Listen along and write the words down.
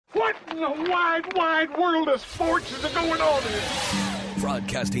in the wide, wide world of sports is going on here?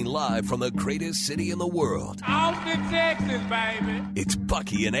 Broadcasting live from the greatest city in the world. Austin, Texas, baby. It's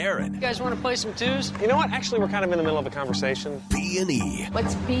Bucky and Aaron. You guys want to play some twos? You know what? Actually, we're kind of in the middle of a conversation. B&E.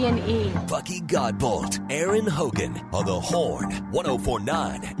 What's B&E? Bucky Godbolt, Aaron Hogan on the Horn,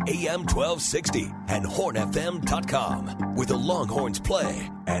 104.9 AM 1260 and hornfm.com, where the Longhorns play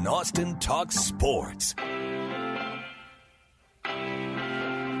and Austin talks sports.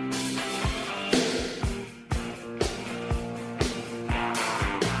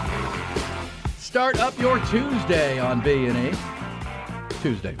 Start up your Tuesday on B&E.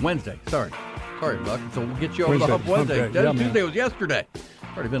 Wednesday. Sorry, Buck. So we'll get you over the hump Wednesday. Tuesday was yesterday. It's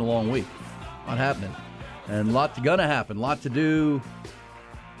already been a long week. Not happening. And lots gonna happen. Lot to do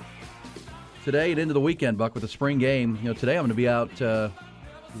today and into the weekend, Buck, with the spring game. You know, today I'm going to be out.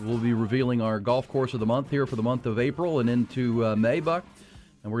 We'll be revealing our golf course of the month here for the month of April and into May, Buck.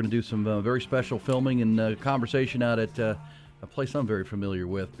 And we're going to do some very special filming and conversation out at a place I'm very familiar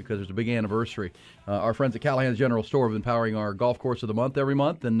with because there's a big anniversary. Our friends at Callahan's General Store have been powering our golf course of the month every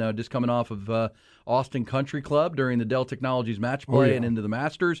month, and just coming off of Austin Country Club during the Dell Technologies match play and into the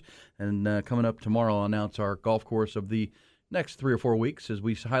Masters. And coming up tomorrow, I'll announce our golf course of the next 3 or 4 weeks as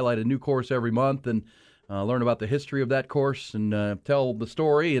we highlight a new course every month and learn about the history of that course and tell the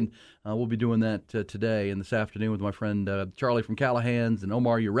story. And we'll be doing that today and this afternoon with my friend Charlie from Callahan's and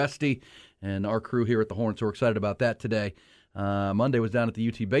Omar Uresti and our crew here at the Horn. So we're excited about that today. Monday was down at the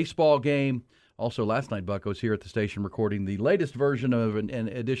UT baseball game. Also, last night, Buck was here at the station recording the latest version of an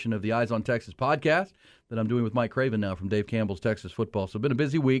edition of the Eyes on Texas podcast that I'm doing with Mike Craven now from Dave Campbell's Texas Football. So it's been a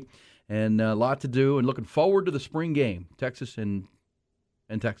busy week and a lot to do and looking forward to the spring game, Texas and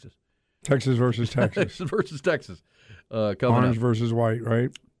Texas. Texas versus Texas. Texas versus Texas. Orange versus white, right?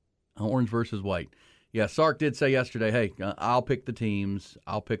 Orange versus white. Yeah, Sark did say yesterday, hey, I'll pick the teams.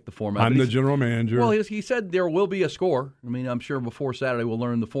 I'll pick the format. I'm the general manager. Well, he said there will be a score. I mean, I'm sure before Saturday we'll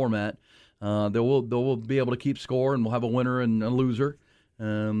learn the format. They will be able to keep score, and we'll have a winner and a loser.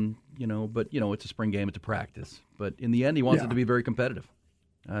 But it's a spring game. It's a practice. But in the end, he wants it to be very competitive.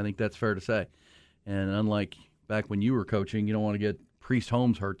 I think that's fair to say. And unlike back when you were coaching, you don't want to get Priest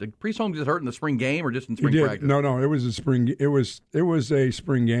Holmes hurt. Did Priest Holmes get hurt in the spring game or just in spring practice? No, it was a spring. It was a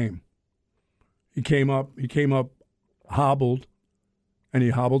spring game. He came up hobbled, and he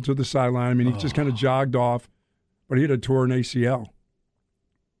hobbled to the sideline. I mean, he just kind of jogged off, but he had a torn ACL.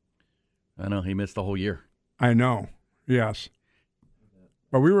 I know. He missed the whole year. I know, yes.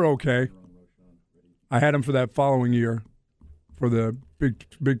 But we were okay. I had him for that following year for the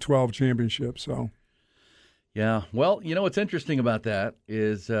Big 12 championship, so. Yeah, well, you know what's interesting about that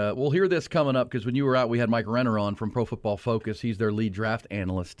is we'll hear this coming up because when you were out, we had Mike Renner on from Pro Football Focus. He's their lead draft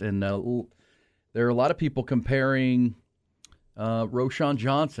analyst, and there are a lot of people comparing Roschon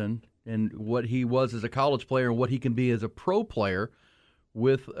Johnson and what he was as a college player and what he can be as a pro player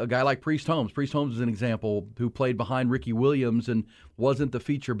with a guy like Priest Holmes. Priest Holmes is an example who played behind Ricky Williams and wasn't the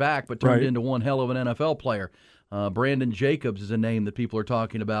feature back but turned into one hell of an NFL player. Brandon Jacobs is a name that people are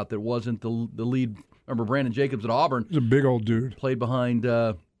talking about that wasn't the lead. Remember Brandon Jacobs at Auburn? He's a big old dude. Played behind,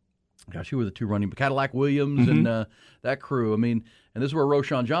 who were the two running? Cadillac Williams and that crew. I mean, and this is where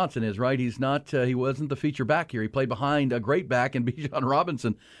Roschon Johnson is, right? He's not. He wasn't the feature back here. He played behind a great back in Bijan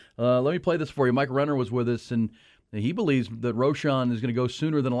Robinson. Let me play this for you. Mike Renner was with us, and he believes that Roschon is going to go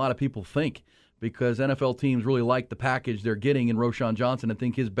sooner than a lot of people think because NFL teams really like the package they're getting in Roschon Johnson and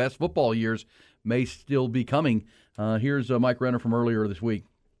think his best football years may still be coming. Here's Mike Renner from earlier this week.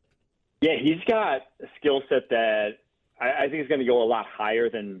 Yeah, he's got a skill set that I think is going to go a lot higher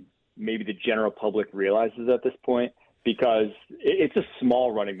than maybe the general public realizes at this point because it's a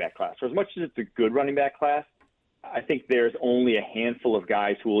small running back class. For as much as it's a good running back class, I think there's only a handful of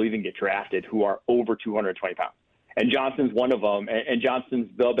guys who will even get drafted who are over 220 pounds. And Johnson's one of them, and Johnson's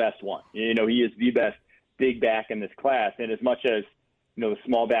the best one. You know, he is the best big back in this class. And as much as, the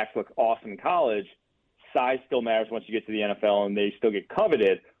small backs look awesome in college, size still matters once you get to the NFL, and they still get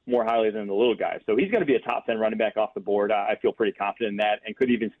coveted more highly than the little guys. So he's going to be a top 10 running back off the board. I feel pretty confident in that and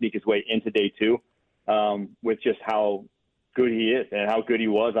could even sneak his way into day two with just how good he is and how good he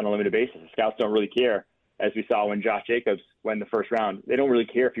was on a limited basis. The scouts don't really care, as we saw when Josh Jacobs went in the first round. They don't really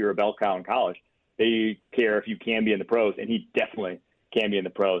care if you're a bell cow in college. They care if you can be in the pros, and he definitely can be in the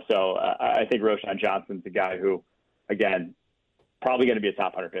pros. So I think Roschon Johnson's a guy who, again, probably going to be a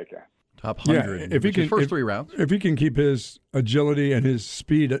top 100 pick here. Top 100. Yeah, if he can, first 3 rounds. If he can keep his agility and his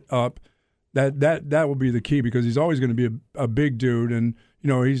speed up, that will be the key because he's always going to be a big dude, and he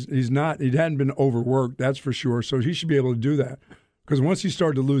hadn't been overworked, that's for sure. So he should be able to do that because once you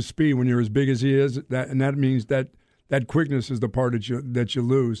start to lose speed when you're as big as he is, that means that quickness is the part that you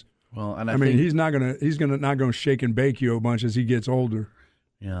lose. Well, and I mean, he's not gonna shake and bake you a bunch as he gets older.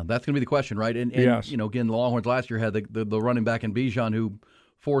 Yeah, that's going to be the question, right? And yes. Again, the Longhorns last year had the running back in Bijan who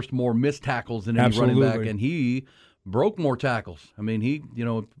forced more missed tackles than any Absolutely. running back, and he broke more tackles. I mean,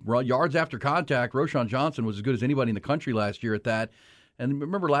 yards after contact, Roschon Johnson was as good as anybody in the country last year at that. And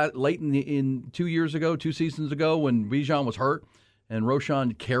remember late in 2 seasons ago, when Bijan was hurt and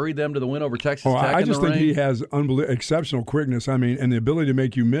Roschon carried them to the win over Texas Tech I just think rain? he has exceptional quickness. I mean, and the ability to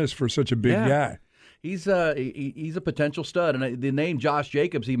make you miss for such a big guy. He's a potential stud. And the name Josh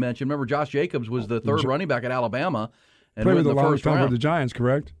Jacobs he mentioned, remember Josh Jacobs was the third running back at Alabama and played went with in a the long first time round. for the Giants,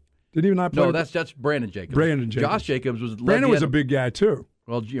 correct? Did he not play? No, that's Brandon Jacobs. Josh Jacobs was Brandon was a big guy too.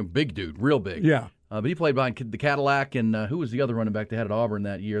 Well, big dude, real big. Yeah. But he played behind the Cadillac, and who was the other running back they had at Auburn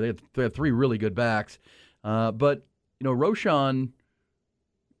that year? They had three really good backs. But Roschon,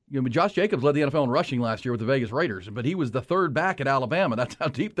 Josh Jacobs led the NFL in rushing last year with the Vegas Raiders, but he was the third back at Alabama. That's how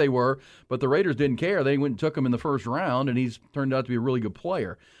deep they were. But the Raiders didn't care. They went and took him in the first round, and he's turned out to be a really good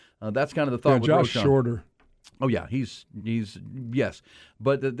player. That's kind of the thought with Josh Roschon. Shorter. Oh yeah, he's yes,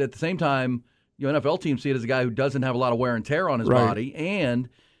 but at the same time, NFL teams see it as a guy who doesn't have a lot of wear and tear on his body, and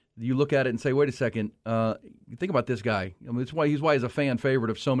you look at it and say, wait a second, think about this guy. I mean, that's why he's a fan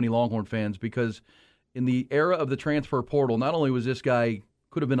favorite of so many Longhorn fans, because in the era of the transfer portal, not only was this guy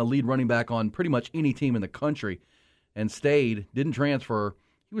could have been a lead running back on pretty much any team in the country, and didn't transfer,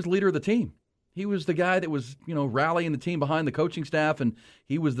 he was leader of the team. He was the guy that was, rallying the team behind the coaching staff, and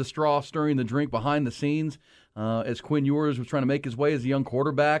he was the straw stirring the drink behind the scenes as Quinn Ewers was trying to make his way as a young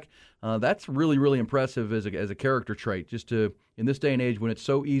quarterback. That's really, really impressive as a character trait, just to, in this day and age when it's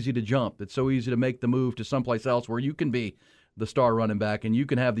so easy to jump, it's so easy to make the move to someplace else where you can be the star running back and you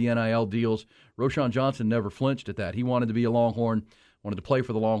can have the NIL deals. Roschon Johnson never flinched at that. He wanted to be a Longhorn, wanted to play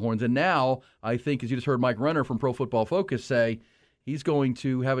for the Longhorns, and now I think, as you just heard Mike Renner from Pro Football Focus say, he's going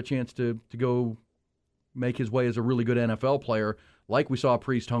to have a chance to go make his way as a really good NFL player, like we saw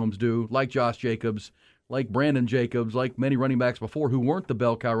Priest Holmes do, like Josh Jacobs, like Brandon Jacobs, like many running backs before who weren't the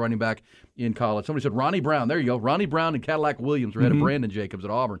bell cow running back in college. Somebody said Ronnie Brown. There you go. Ronnie Brown and Cadillac Williams were ahead of Brandon Jacobs at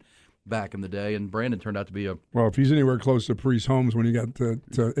Auburn back in the day, and Brandon turned out to be well, if he's anywhere close to Priest Holmes when he got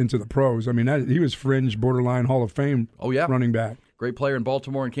into the pros, I mean, he was fringe, borderline Hall of Fame running back. Great player in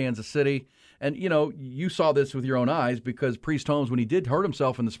Baltimore and Kansas City. And, you saw this with your own eyes because Priest Holmes, when he did hurt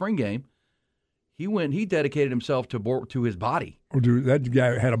himself in the spring game, he dedicated himself to his body. Oh, dude, that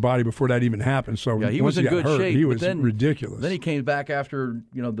guy had a body before that even happened. So yeah, he once was in good shape. He was ridiculous. Then he came back after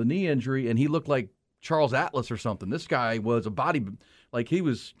the knee injury, and he looked like Charles Atlas or something. This guy was a body, like he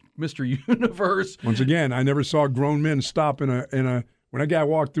was Mr. Universe. Once again, I never saw grown men stop in a when a guy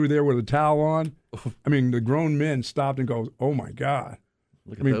walked through there with a towel on. I mean, the grown men stopped and goes, "Oh my God."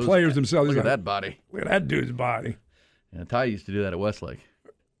 Look at those players guys. themselves. Look at that body. Look at that dude's body. Yeah, Ty used to do that at Westlake.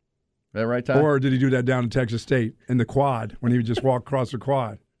 Is that right, Ty? Or did he do that down in Texas State in the quad when he would just walk across the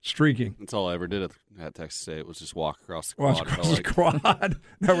quad, streaking? That's all I ever did at Texas State was just walk across the Walk quad. across the quad.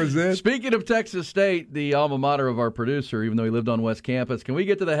 That was it. Speaking of Texas State, the alma mater of our producer, even though he lived on West Campus, can we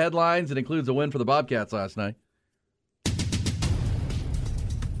get to the headlines? It includes a win for the Bobcats last night.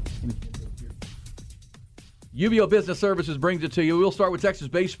 UBEO Business Services brings it to you. We'll start with Texas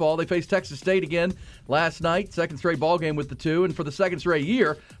baseball. They faced Texas State again last night, second straight ball game with the two. And for the second straight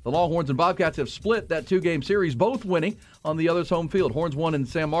year, the Longhorns and Bobcats have split that two-game series, both winning on the other's home field. Horns won in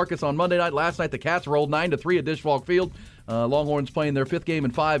San Marcos on Monday night. Last night, the Cats rolled 9-3 at Disch-Falk Field. Longhorns playing their fifth game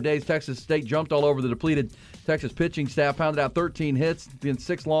in 5 days. Texas State jumped all over the depleted Texas pitching staff, pounded out 13 hits against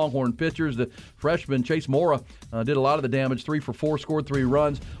 6 Longhorn pitchers. The freshman, Chase Mora, did a lot of the damage, 3 for 4, scored 3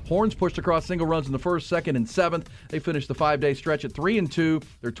 runs. Horns pushed across single runs in the first, second, and seventh. They finished the 5-day stretch at 3-2.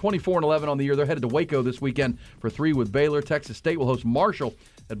 They're 24-11 on the year. They're headed to Waco this weekend for 3 with Baylor. Texas State will host Marshall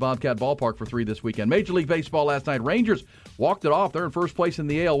at Bobcat Ballpark for 3 this weekend. Major League Baseball last night. Rangers walked it off. They're in first place in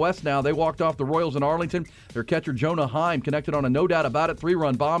the AL West now. They walked off the Royals in Arlington. Their catcher, Jonah Heim, connected on a no-doubt-about-it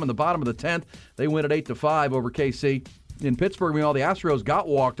 3-run bomb in the bottom of the 10th. They win at 8-5 over KC. In Pittsburgh, meanwhile, the Astros got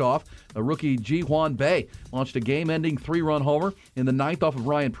walked off. A rookie, Ji-Hwan Bae, launched a game-ending 3-run homer in the 9th off of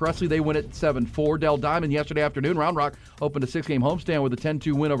Ryan Presley. They win it 7-4. Dell Diamond yesterday afternoon, Round Rock opened a 6-game homestand with a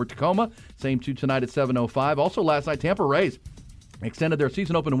 10-2 win over Tacoma. Same 2 tonight at 7:05. Also last night, Tampa Rays extended their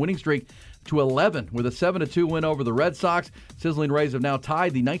season-opening winning streak to 11 with a 7-2 win over the Red Sox. Sizzling Rays have now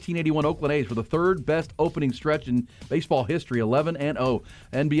tied the 1981 Oakland A's for the third best opening stretch in baseball history, 11-0.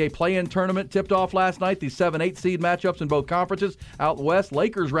 NBA play-in tournament tipped off last night. The 7-8 seed matchups in both conferences. Out west,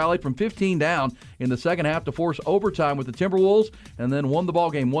 Lakers rallied from 15 down in the second half to force overtime with the Timberwolves and then won the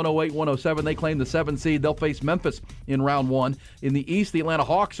ballgame 108-107. They claim the 7 seed. They'll face Memphis in round 1. In the East, the Atlanta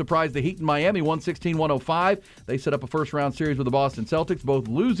Hawks surprised the Heat in Miami 116-105. They set up a first-round series with the Boston Boston Celtics, both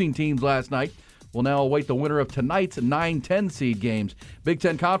losing teams last night, will now await the winner of tonight's 9-10 seed games. Big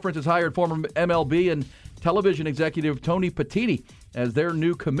Ten Conference has hired former MLB and television executive Tony Petitti as their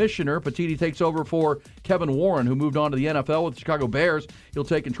new commissioner. Petitti takes over for Kevin Warren, who moved on to the NFL with the Chicago Bears. He'll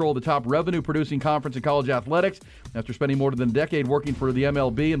take control of the top revenue-producing conference in college athletics after spending more than a decade working for the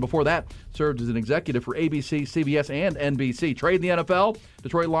MLB, and before that served as an executive for ABC, CBS, and NBC. Trade in the NFL,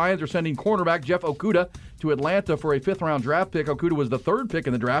 Detroit Lions are sending cornerback Jeff Okudah to Atlanta for a fifth-round draft pick. Okudah was the third pick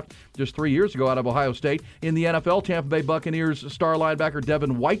in the draft just 3 years ago out of Ohio State. In the NFL, Tampa Bay Buccaneers star linebacker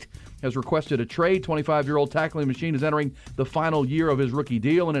Devin White has requested a trade. 25-year-old tackling machine is entering the final year of his rookie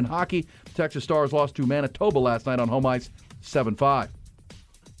deal. And in hockey, Texas Stars lost to Manitoba last night on home ice 7-5.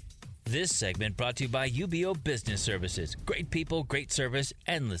 This segment brought to you by UBO Business Services. Great people, great service,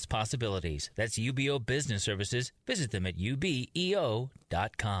 endless possibilities. That's UBO Business Services. Visit them at ubeo.com.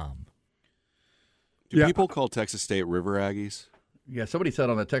 Do people call Texas State River Aggies? Yeah, somebody said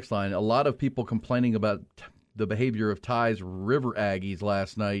on the text line, a lot of people complaining about the behavior of Ty's River Aggies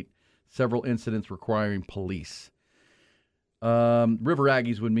last night, several incidents requiring police. River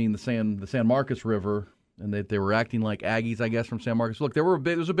Aggies would mean the San Marcos River, and they were acting like Aggies, I guess, from San Marcos. Look, there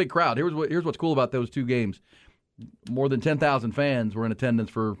was a big crowd. Here's what's cool about those two games. More than 10,000 fans were in attendance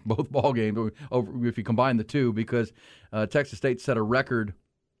for both ball games, if you combine the two, because Texas State set a record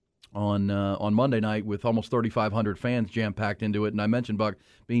on Monday night with almost 3,500 fans jam-packed into it. And I mentioned, Buck,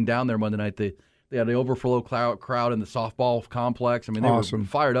 being down there Monday night, they had the overflow crowd in the softball complex. I mean, they were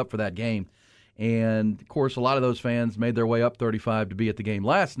fired up for that game. And, of course, a lot of those fans made their way up 35 to be at the game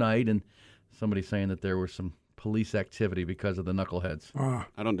last night, and somebody's saying that there was some police activity because of the knuckleheads.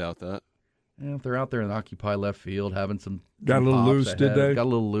 I don't doubt that. Yeah, if they're out there in Occupy left field having some Got a little loose, ahead, did they? Got a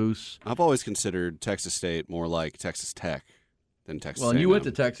little loose. I've always considered Texas State more like Texas Tech than Texas Well, and A&M. you went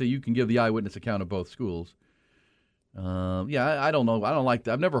to Texas, you can give the eyewitness account of both schools. I don't know. I don't like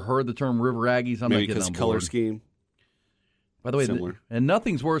that. I've never heard the term River Aggies. I'm Maybe not getting because on color board. scheme. By the way, Similar. and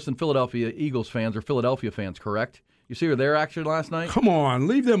nothing's worse than Philadelphia Eagles fans or Philadelphia fans, correct? You see their action last night? Come on,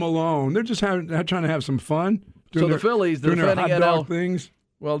 leave them alone. They're just trying to have some fun. So the Phillies, the doing their defending hot dog NL things.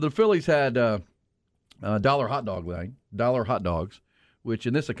 Well, the Phillies had dollar hot dog night, dollar hot dogs, which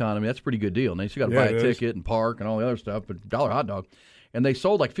in this economy, that's a pretty good deal. Now, you still got to buy a ticket and park and all the other stuff, but dollar hot dog. And they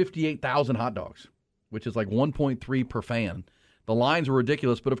sold like 58,000 hot dogs, which is like 1.3 per fan. The lines were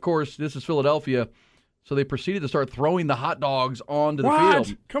ridiculous, but of course, this is Philadelphia, so they proceeded to start throwing the hot dogs onto the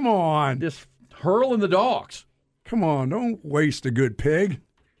field. Come on. Just hurling the dogs. Come on, don't waste a good pig.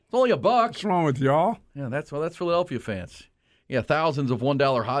 It's only $1. What's wrong with y'all? Yeah, that's Philadelphia fans. Yeah, thousands of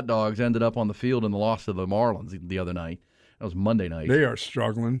 $1 hot dogs ended up on the field in the loss to the Marlins the other night. That was Monday night. They are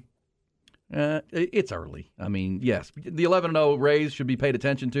struggling. It's early. I mean, yes, the 11-0 Rays should be paid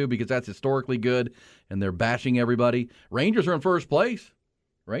attention to because that's historically good, and they're bashing everybody. Rangers are in first place.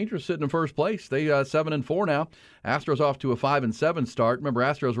 Rangers sitting in first place. They 7-4 now. Astros off to a 5-7 start. Remember,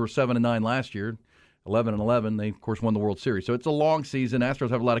 Astros were 7-9 last year, 11-11. They of course won the World Series. So it's a long season. Astros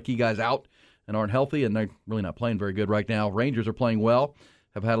have a lot of key guys out and aren't healthy, and they're really not playing very good right now. Rangers are playing well,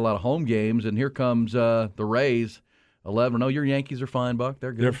 have had a lot of home games, and here comes the Rays. 11-0. Your Yankees are fine, Buck.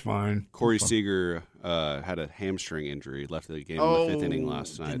 They're good. They're fine. Corey Seager had a hamstring injury, left the game in the fifth inning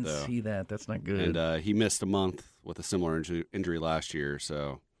last night, didn't though. see that. That's not good. And he missed a month with a similar injury last year,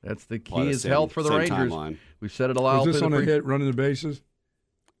 so that's the key is health for the Rangers. Timeline. We've said it a lot. Was this on a hit, running the bases?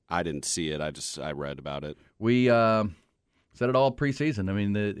 I didn't see it. I read about it. We said it all preseason. I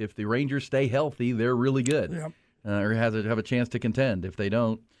mean, if the Rangers stay healthy, they're really good. Yep. Or have a chance to contend. If they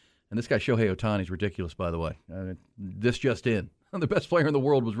don't, and this guy Shohei Ohtani is ridiculous, by the way. This just in. The best player in the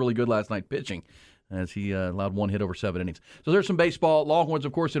world was really good last night pitching as he allowed one hit over 7 innings. So there's some baseball. Longhorns,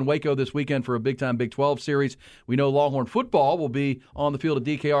 of course, in Waco this weekend for a big-time Big 12 series. We know Longhorn football will be on the field at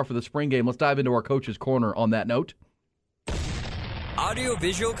DKR for the spring game. Let's dive into our coach's corner on that note.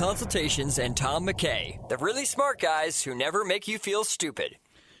 Audio-visual consultations and Tom McKay, the really smart guys who never make you feel stupid.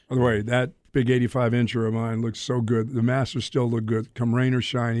 By the way, that big 85-incher of mine looks so good. The Masters still look good. Come rain or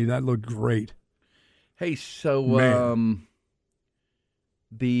shiny, that looked great. Hey, so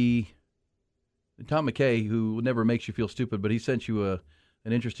the Tom McKay, who never makes you feel stupid, but he sent you an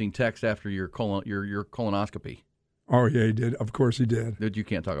interesting text after your colonoscopy. Oh, yeah, he did. Of course he did. That you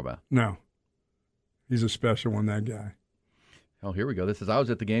can't talk about. No. He's a special one, that guy. Oh, here we go. This is, I was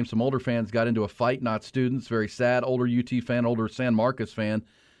at the game. Some older fans got into a fight, not students. Very sad. Older UT fan, older San Marcos fan.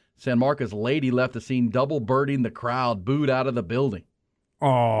 San Marcos lady left the scene double birding the crowd, booed out of the building.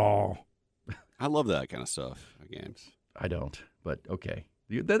 Oh. I love that kind of stuff at games. I don't, but okay.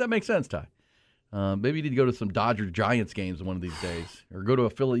 That makes sense, Ty. Maybe you need to go to some Dodgers-Giants games one of these days, or go to a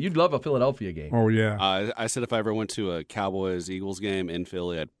Philly. You'd love a Philadelphia game. Oh yeah. I said if I ever went to a Cowboys-Eagles game in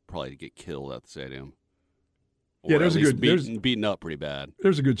Philly, I'd probably get killed at the stadium. Or Yeah, there's at a least good beaten up pretty bad.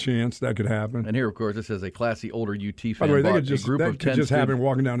 There's a good chance that could happen. And here, of course, it says a classy older UT fan. By the way, bought that could just happen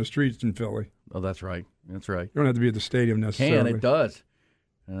walking down the streets in Philly. Oh, that's right. That's right. You don't have to be at the stadium necessarily. It does.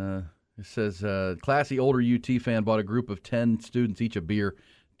 It says classy older UT fan bought a group of 10 students each a beer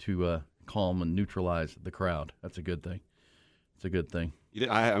to calm and neutralize the crowd. That's a good thing. It's a good thing.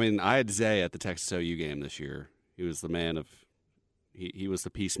 I had Zay at the Texas OU game this year. He was the man of. He was the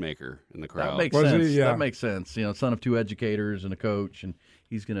peacemaker in the crowd. That makes sense. Yeah. That makes sense. Son of two educators and a coach, and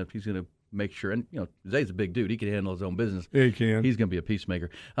he's gonna make sure. And Zay's a big dude; he can handle his own business. Yeah, he can. He's gonna be a peacemaker.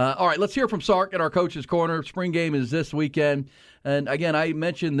 All right, let's hear from Sark in our coach's corner. Spring game is this weekend, and again, I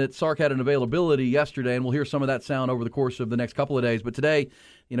mentioned that Sark had an availability yesterday, and we'll hear some of that sound over the course of the next couple of days. But today,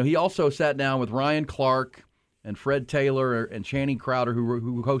 he also sat down with Ryan Clark and Fred Taylor and Channing Crowder,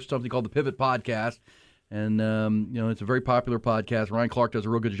 who host something called the Pivot Podcast. And, it's a very popular podcast. Ryan Clark does a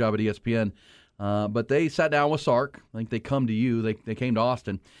real good job at ESPN. But they sat down with Sark. I think they come to you. They came to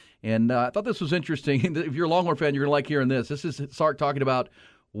Austin. And I thought this was interesting. If you're a Longhorn fan, you're going to like hearing this. This is Sark talking about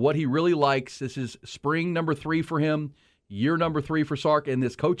what he really likes. This is spring number 3 for him, year number 3 for Sark and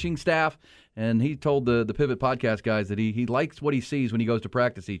this coaching staff. And he told the Pivot Podcast guys that he likes what he sees when he goes to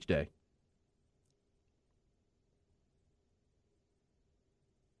practice each day.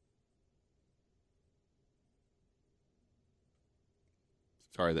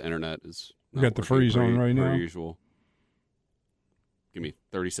 Sorry, the internet is. We got the freeze on right now. Per usual. Give me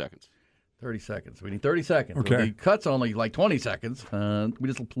 30 seconds. 30 seconds. We need 30 seconds. Okay. The cut's only like 20 seconds. We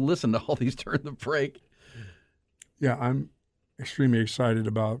just listen to all these during the break. Yeah, I'm extremely excited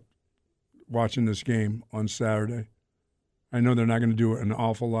about watching this game on Saturday. I know they're not going to do an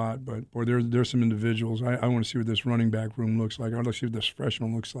awful lot, but boy, there's some individuals. I want to see what this running back room looks like. I want to see what this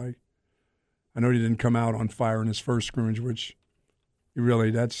freshman looks like. I know he didn't come out on fire in his first scrimmage, which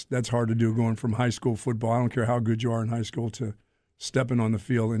really that's hard to do going from high school football. I don't care how good you are in high school to stepping on the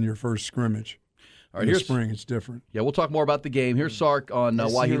field in your first scrimmage. All right, in the spring, it's different. Yeah, we'll talk more about the game. Here's Sark on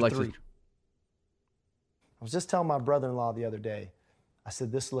why he likes it. I was just telling my brother-in-law the other day, I said,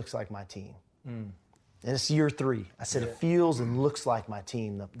 this looks like my team. And it's year 3. I said, it feels and looks like my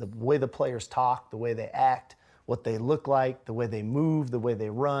team. The way the players talk, the way they act, what they look like, the way they move, the way they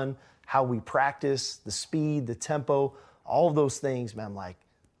run, how we practice, the speed, the tempo, all of those things, man, I'm like,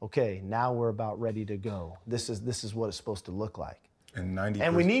 okay, now we're about ready to go. This is what it's supposed to look like.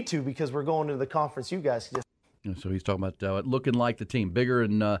 And we need to, because we're going to the conference you guys just. So he's talking about looking like the team, bigger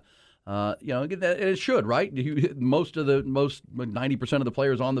and it should, right? Most 90% of the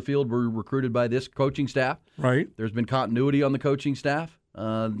players on the field were recruited by this coaching staff. Right. There's been continuity on the coaching staff.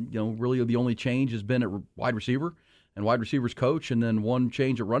 Really the only change has been at wide receiver and wide receivers coach, and then one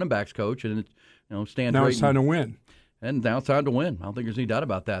change at running backs coach, and Stan. Now it's time to win. And now it's time to win. I don't think there's any doubt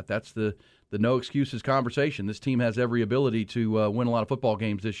about that. That's the no excuses conversation. This team has every ability to win a lot of football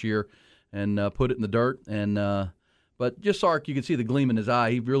games this year and put it in the dirt. But just Sark, you can see the gleam in his eye.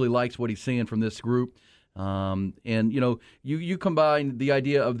 He really likes what he's seeing from this group. You combine the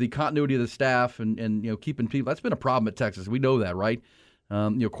idea of the continuity of the staff and keeping people. That's been a problem at Texas. We know that, right?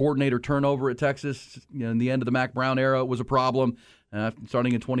 Coordinator turnover at Texas. In the end of the Mac Brown era was a problem.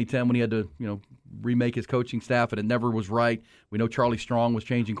 Starting in 2010 when he had to, remake his coaching staff, and it never was right. We know Charlie Strong was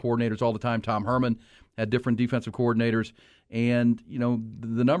changing coordinators all the time. Tom Herman had different defensive coordinators, and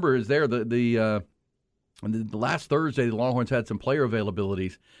the number is there. The last Thursday, the Longhorns had some player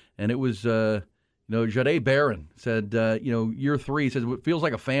availabilities, and it was Jahdae Barron said, year 3, he says, it feels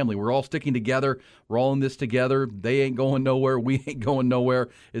like a family. We're all sticking together. We're all in this together. They ain't going nowhere. We ain't going nowhere.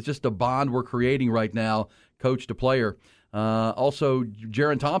 It's just a bond we're creating right now, coach to player. Also,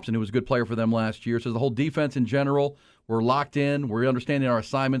 Jaron Thompson, who was a good player for them last year, says the whole defense in general, we're locked in, we're understanding our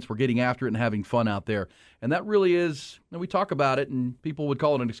assignments, we're getting after it and having fun out there. And that really is, we talk about it, and people would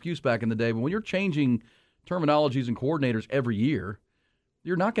call it an excuse back in the day, but when you're changing terminologies and coordinators every year,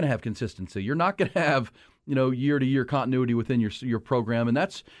 you're not going to have consistency. You're not going to have, year-to-year continuity within your program. And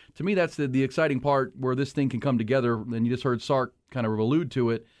that's, to me, that's the exciting part where this thing can come together. And you just heard Sark kind of allude to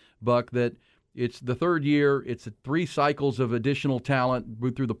it, Buck, that it's the third year. It's 3 cycles of additional talent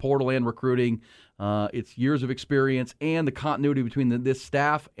through the portal and recruiting. It's years of experience and the continuity between this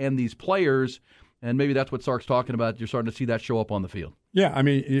staff and these players. And maybe that's what Sark's talking about. You're starting to see that show up on the field. Yeah, I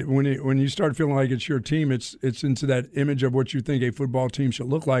mean, when you start feeling like it's your team, it's into that image of what you think a football team should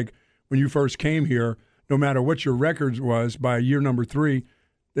look like when you first came here. No matter what your record was by year number 3,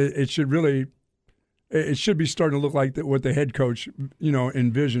 it should really it should be starting to look like what the head coach,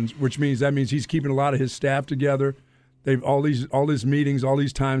 envisions, which means he's keeping a lot of his staff together. They've all these meetings, all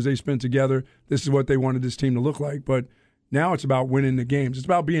these times they spent together. This is what they wanted this team to look like. But now it's about winning the games. It's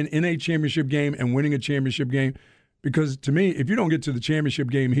about being in a championship game and winning a championship game. Because to me, if you don't get to the championship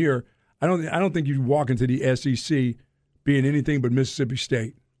game here, I don't think you walk into the SEC being anything but Mississippi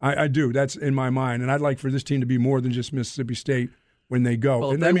State. I do. That's in my mind. And I'd like for this team to be more than just Mississippi State when they go.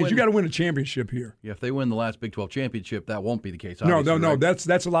 Well, and that means you got to win a championship here. Yeah, if they win the last Big 12 championship, that won't be the case. No. Right?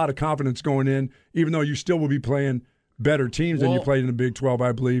 That's a lot of confidence going in, even though you still will be playing better teams than you played in the Big 12,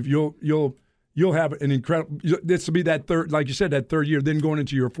 I believe. You'll have an incredible – this will be that third – like you said, that third year. Then going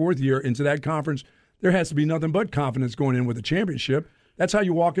into your fourth year into that conference, there has to be nothing but confidence going in with a championship. That's how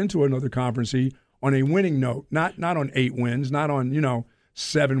you walk into another conference on a winning note, not on 8 wins, not on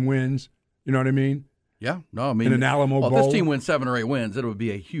 7 wins. You know what I mean? Yeah, no, I mean, in an Alamo Bowl. If this team wins 7 or 8 wins, it would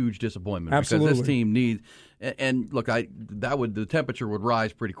be a huge disappointment. Absolutely. Because this team needs. And look, the temperature would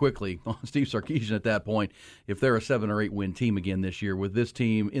rise pretty quickly on Steve Sarkisian at that point if they're a 7 or 8 win team again this year with this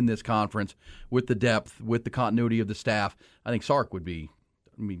team in this conference, with the depth, with the continuity of the staff. I think Sark would be,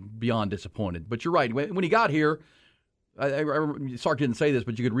 beyond disappointed. But you're right. When he got here. Sark didn't say this,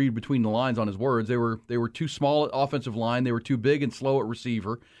 but you could read between the lines on his words. They were too small at offensive line. They were too big and slow at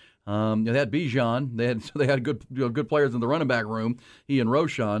receiver. They had Bijan. They had good players in the running back room. He and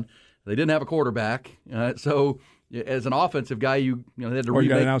Roschon. They didn't have a quarterback. So as an offensive guy, they had to. You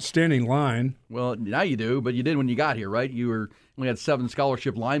got an outstanding line. Well, now you do, but you did when you got here, right? You only had 7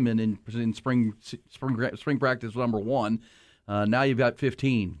 scholarship linemen in spring practice number 1. Now you've got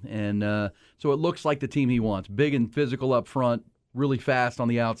 15, and so it looks like the team he wants: big and physical up front, really fast on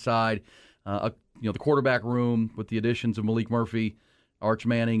the outside. The quarterback room with the additions of Malik Murphy, Arch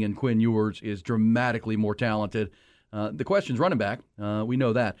Manning, and Quinn Ewers is dramatically more talented. The question's running back. We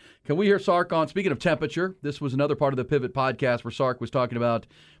know that. Can we hear Sark on? Speaking of temperature, this was another part of the Pivot podcast where Sark was talking about,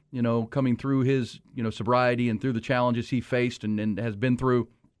 coming through his, sobriety and through the challenges he faced and has been through.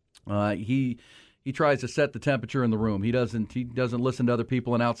 He tries to set the temperature in the room. He doesn't listen to other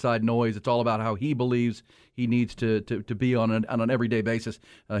people and outside noise. It's all about how he believes he needs to be on an everyday basis.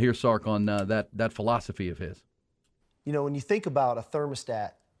 Here's Sark on that philosophy of his. When you think about a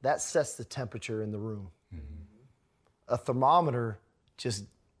thermostat, that sets the temperature in the room. Mm-hmm. A thermometer just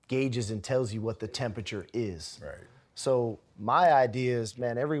gauges and tells you what the temperature is. Right. So my idea is,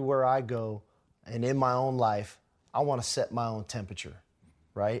 man, everywhere I go and in my own life, I want to set my own temperature,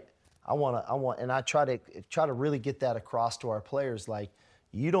 right? And I try to really get that across to our players. Like,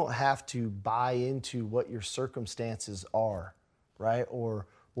 you don't have to buy into what your circumstances are, right? Or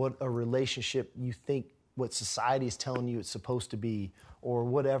what a relationship you think, what society is telling you it's supposed to be, or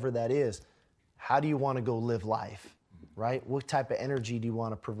whatever that is. How do you want to go live life, right? What type of energy do you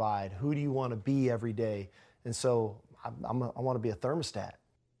want to provide? Who do you want to be every day? And so I want to be a thermostat.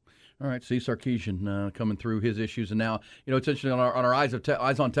 All right, Steve Sarkisian coming through his issues. And now, it's interesting on our Eyes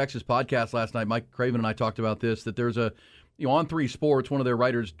on Texas podcast last night, Mike Craven and I talked about this, that there's on 3 Sports, one of their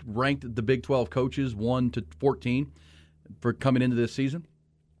writers ranked the Big 12 coaches 1 to 14 for coming into this season.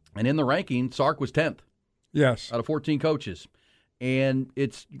 And in the ranking, Sark was 10th. Yes. Out of 14 coaches. And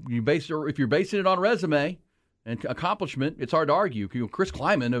if you're basing it on resume and accomplishment, it's hard to argue. Chris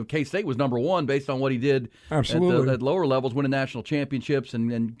Kleiman of K-State was number 1 based on what he did at lower levels, winning national championships,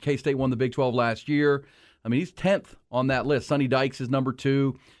 and K-State won the Big 12 last year. I mean, he's 10th on that list. Sonny Dykes is number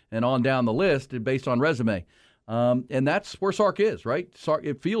 2, and on down the list based on resume. And that's where Sark is, right? Sark,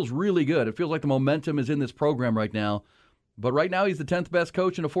 it feels really good. It feels like the momentum is in this program right now. But right now he's the 10th best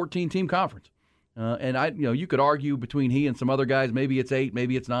coach in a 14-team conference. And you could argue between he and some other guys, maybe it's 8,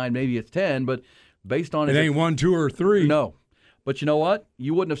 maybe it's 9, maybe it's 10, but based on it ain't 1, 2, or 3. No. But you know what?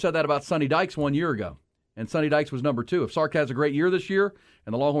 You wouldn't have said that about Sonny Dykes 1 year ago. And Sonny Dykes was number 2. If Sark has a great year this year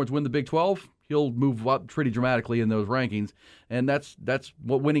and the Longhorns win the Big 12, he'll move up pretty dramatically in those rankings. And that's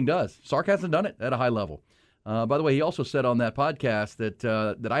what winning does. Sark hasn't done it at a high level. By the way, he also said on that podcast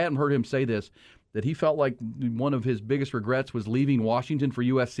that I hadn't heard him say this, that he felt like one of his biggest regrets was leaving Washington for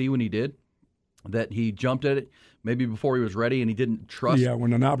USC when he did. That he jumped at it maybe before he was ready and he didn't trust. Yeah,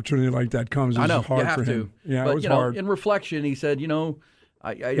 when an opportunity like that comes, it's hard you have for to. him. Yeah, but, it was hard. In reflection, he said,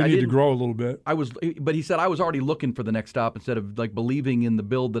 I need to grow a little bit. But he said I was already looking for the next stop instead of like believing in the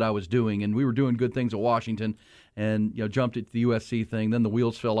build that I was doing. And we were doing good things at Washington, and jumped at the USC thing. Then the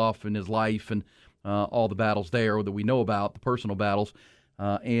wheels fell off in his life and all the battles there that we know about, the personal battles.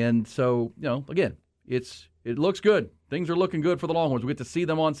 And so again, it looks good. Things are looking good for the Longhorns. We get to see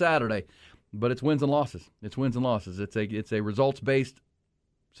them on Saturday. But it's wins and losses. It's a results-based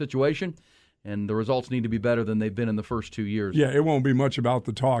situation, and the results need to be better than they've been in the first 2 years. Yeah, it won't be much about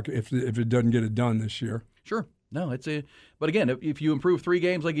the talk if it doesn't get it done this year. Sure. No, but again, if you improve 3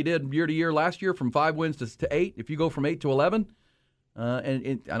 games like you did year to year last year from 5 wins to 8, if you go from 8 to 11,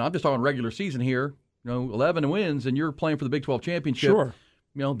 and I'm just talking regular season here, 11 wins, and you're playing for the Big 12 championship. Sure.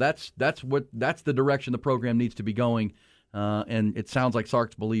 That's the direction the program needs to be going, and it sounds like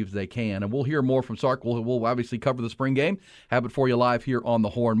Sark believes they can. And we'll hear more from Sark. We'll obviously cover the spring game, have it for you live here on the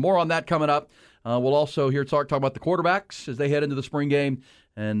Horn. More on that coming up. We'll also hear Sark talk about the quarterbacks as they head into the spring game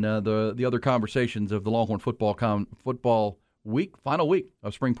and the other conversations of the Longhorn football week, final week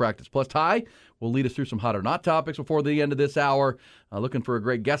of spring practice. Plus, Ty will lead us through some hot or not topics before the end of this hour. Looking for a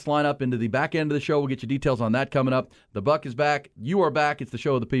great guest lineup into the back end of the show. We'll get you details on that coming up. The Buck is back. You are back. It's the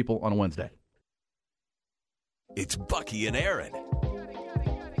show of the people on a Wednesday. It's Bucky and Aaron.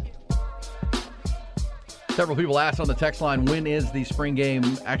 Several people asked on the text line, when is the spring game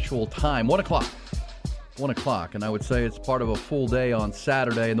actual time? 1 o'clock. 1 o'clock. And I would say it's part of a full day on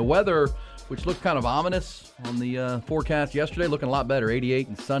Saturday. And the weather, which looked kind of ominous on the forecast yesterday, looking a lot better. 88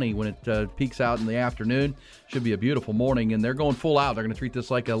 and sunny when it peaks out in the afternoon. Should be a beautiful morning. And they're going full out. They're going to treat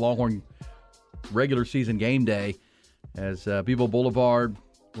this like a Longhorn regular season game day as Bevo Boulevard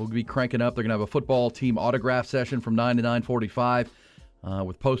will be cranking up. They're going to have a football team autograph session from 9 to 9:45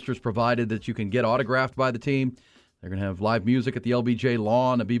 with posters provided that you can get autographed by the team. They're going to have live music at the LBJ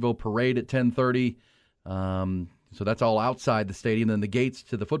lawn, a Bevo parade at 10:30. So that's all outside the stadium. Then the gates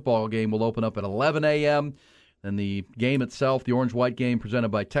to the football game will open up at 11 a.m. Then the game itself, the Orange-White game presented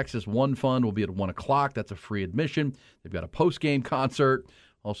by Texas One Fund, will be at 1 o'clock. That's a free admission. They've got a post-game concert,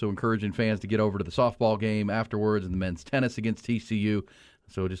 also encouraging fans to get over to the softball game afterwards and the men's tennis against TCU.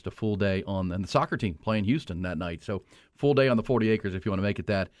 So just a full day and the soccer team playing Houston that night. So full day on the 40 acres if you want to make it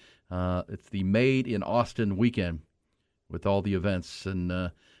that. It's the Made in Austin weekend with all the events.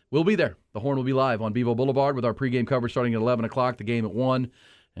 And we'll be there. The Horn will be live on Bevo Boulevard with our pregame coverage starting at 11 o'clock, the game at 1.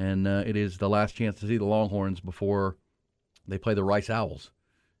 And it is the last chance to see the Longhorns before they play the Rice Owls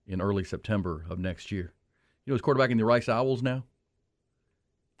in early September of next year. You know who's quarterbacking the Rice Owls now?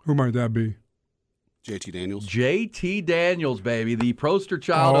 Who might that be? JT Daniels. JT Daniels, baby, the poster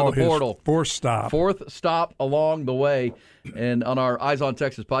child of the portal. Fourth stop along the way. And on our Eyes on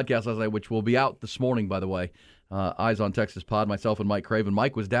Texas podcast last night, which will be out this morning, by the way, Eyes on Texas pod, myself and Mike Craven.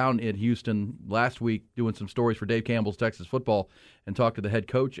 Mike was down in Houston last week doing some stories for Dave Campbell's Texas Football and talked to the head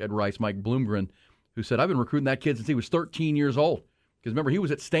coach at Rice, Mike Bloomgren, who said, I've been recruiting that kid since he was 13 years old. Because remember, he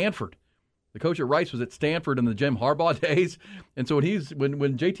was at Stanford. The coach at Rice was at Stanford in the Jim Harbaugh days. And so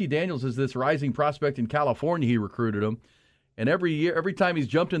when JT Daniels is this rising prospect in California, he recruited him. And every time he's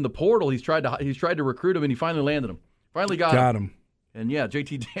jumped in the portal, he's tried to recruit him, and he finally landed him. Finally got him. And yeah,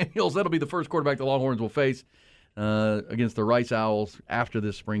 JT Daniels, that'll be the first quarterback the Longhorns will face against the Rice Owls after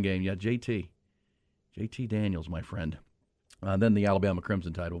this spring game. Yeah, JT Daniels, my friend. Then the Alabama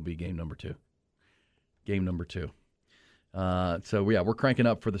Crimson Tide will be game number 2. We're cranking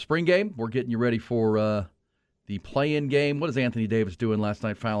up for the spring game. We're getting you ready for the play-in game. What is Anthony Davis doing last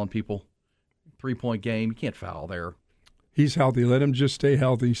night, fouling people? 3-point game. You can't foul there. He's healthy. Let him just stay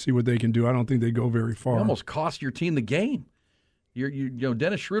healthy, see what they can do. I don't think they go very far. You almost cost your team the game.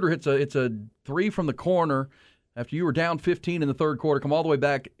 Dennis Schroeder hits a 3 from the corner after you were down 15 in the third quarter, come all the way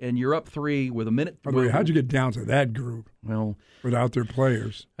back, and you're up 3 with a minute. By the way, how'd you get down to that group? Well, without their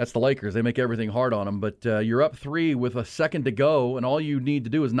players. That's the Lakers. They make everything hard on them. But you're up 3 with a second to go, and all you need to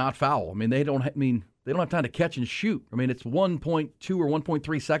do is not foul. I mean, they don't have time to catch and shoot. I mean, it's 1.2 or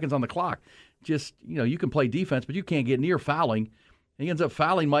 1.3 seconds on the clock. Just, you can play defense, but you can't get near fouling. He ends up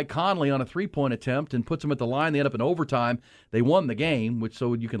fouling Mike Conley on a 3-point attempt and puts him at the line. They end up in overtime. They won the game,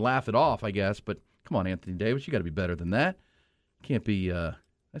 so you can laugh it off, I guess. But come on, Anthony Davis, you got to be better than that. Can't be.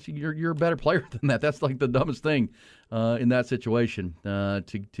 You're a better player than that. That's like the dumbest thing in that situation to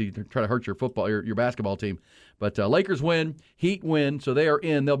try to hurt your basketball team. But Lakers win, Heat win, so they are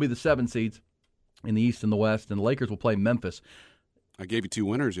in. They'll be the 7 seeds in the East and the West, and the Lakers will play Memphis. I gave you 2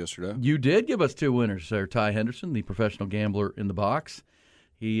 winners yesterday. You did give us 2 winners, sir. Ty Henderson, the professional gambler in the box.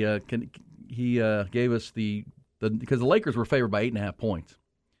 He gave us because the Lakers were favored by 8.5 points,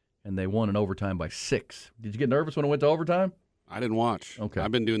 and they won in overtime by 6. Did you get nervous when it went to overtime? I didn't watch. Okay.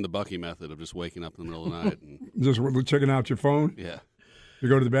 I've been doing the Bucky method of just waking up in the middle of the night. And just checking out your phone? Yeah. You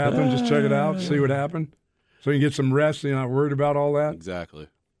go to the bathroom, just check it out, see what happened? So you can get some rest, you're not worried about all that? Exactly.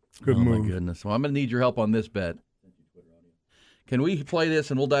 Good move. Oh, my goodness. Well, I'm going to need your help on this bet. Can we play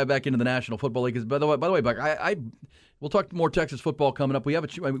this, and we'll dive back into the National Football League? Because by the way, Buck, we'll talk more Texas football coming up.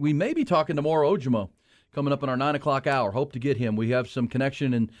 We may be talking to Moro Ojimo coming up in our 9 o'clock hour. Hope to get him. We have some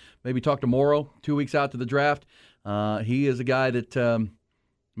connection and maybe talk to Moro 2 weeks out to the draft. He is a guy that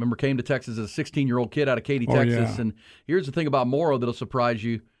Remember, came to Texas as a 16-year-old kid out of Katy, Texas. Yeah. And here's the thing about Morrow that'll surprise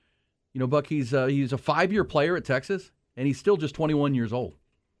you. You know, Buck, he's a 5-year player at Texas, and he's still just 21 years old.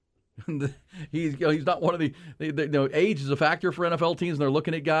 He's not one of the age is a factor for NFL teams, and they're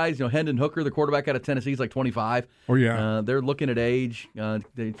looking at guys. You know, Hendon Hooker, the quarterback out of Tennessee, is like 25. Oh, yeah. They're looking at age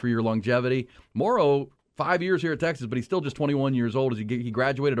for your longevity. Morrow, 5 years here at Texas, but he's still just 21 years old. As he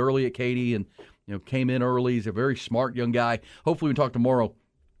graduated early at Katy and came in early. He's a very smart young guy. Hopefully we can talk to Morrow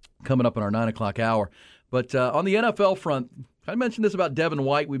coming up in our 9 o'clock hour. But on the NFL front, I mentioned this about Devin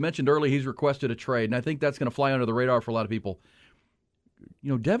White. We mentioned earlier he's requested a trade, and I think that's going to fly under the radar for a lot of people.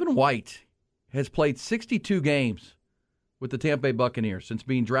 You know, Devin White has played 62 games with the Tampa Bay Buccaneers since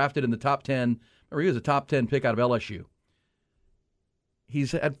being drafted in the top 10. Remember, he was a top 10 pick out of LSU.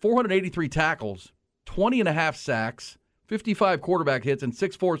 He's had 483 tackles, 20.5 sacks, 55 quarterback hits, and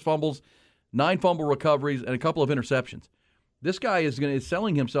 6 forced fumbles, 9 fumble recoveries, and a couple of interceptions. This guy is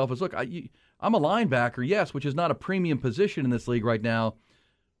selling himself as, look, I'm a linebacker, yes, which is not a premium position in this league right now,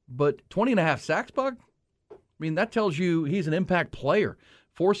 but 20.5 sacks, Buck? I mean, that tells you he's an impact player.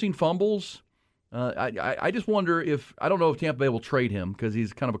 Forcing fumbles, I just wonder I don't know if Tampa Bay will trade him because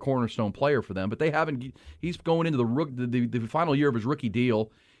he's kind of a cornerstone player for them, but they haven't. He's going into the final year of his rookie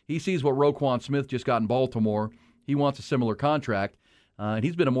deal. He sees what Roquan Smith just got in Baltimore. He wants a similar contract, and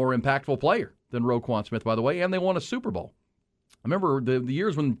he's been a more impactful player than Roquan Smith, by the way, and they won a Super Bowl. I remember the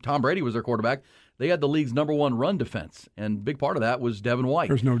years when Tom Brady was their quarterback, they had the league's number one run defense, and a big part of that was Devin White.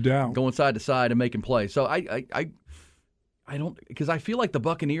 There's no doubt. Going side to side and making plays. So I don't, because I feel like the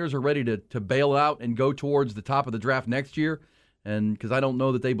Buccaneers are ready to bail out and go towards the top of the draft next year, and because I don't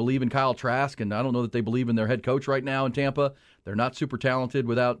know that they believe in Kyle Trask, and I don't know that they believe in their head coach right now in Tampa. They're not super talented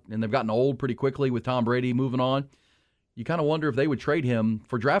and they've gotten old pretty quickly with Tom Brady moving on. You kind of wonder if they would trade him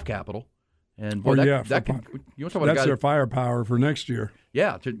for draft capital. And boy, you want to talk about that's their firepower for next year.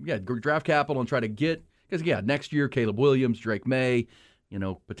 Yeah, draft capital and try to get, because next year Caleb Williams, Drake May,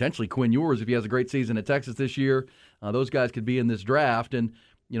 potentially Quinn Ewers if he has a great season at Texas this year. Those guys could be in this draft, and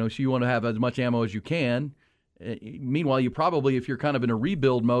so you want to have as much ammo as you can. Meanwhile, you probably, if you're kind of in a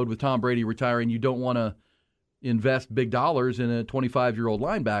rebuild mode with Tom Brady retiring, you don't want to invest big dollars in a 25-year-old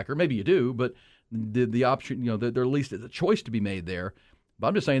linebacker. Maybe you do, but the option, there at least is a choice to be made there. But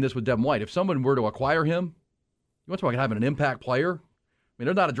I'm just saying this with Devin White. If someone were to acquire him, you want to talk about having an impact player? I mean,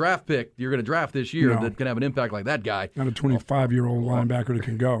 there's not a draft pick you're going to draft this year that can have an impact like that guy. Not a 25-year-old linebacker that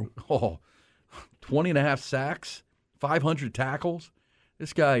can go. 20.5 sacks, 500 tackles.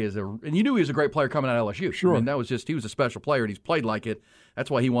 This guy is and you knew he was a great player coming out of LSU. Sure. I mean, he was a special player, and he's played like it. That's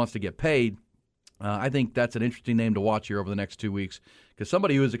why he wants to get paid. I think that's an interesting name to watch here over the next 2 weeks, because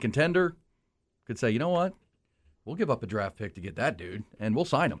somebody who is a contender could say, you know what? We'll give up a draft pick to get that dude, and we'll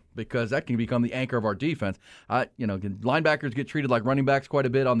sign him, because that can become the anchor of our defense. Linebackers get treated like running backs quite a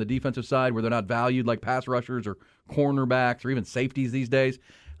bit on the defensive side, where they're not valued like pass rushers or cornerbacks or even safeties these days.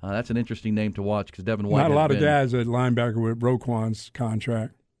 That's an interesting name to watch, because Devin White. Not a lot of guys at linebacker with Roquan's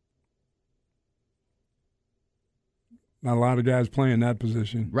contract. Not a lot of guys playing that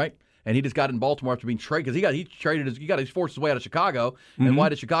position. Right. And he just got in Baltimore after being traded, because he got his forced his way out of Chicago. Mm-hmm. And why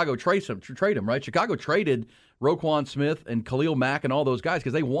did Chicago trade him? Right? Chicago traded Roquan Smith and Khalil Mack and all those guys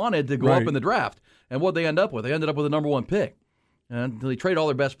because they wanted to go up in the draft. And what they end up with? They ended up with a number one pick. And they trade all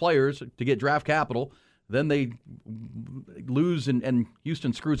their best players to get draft capital. Then they lose, and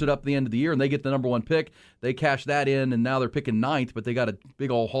Houston screws it up at the end of the year, and they get the number one pick. They cash that in, and now they're picking ninth, but they got a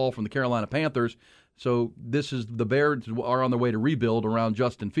big old haul from the Carolina Panthers. So the Bears are on their way to rebuild around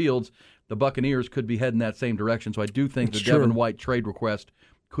Justin Fields. The Buccaneers could be heading that same direction. So I do think the Devin White trade request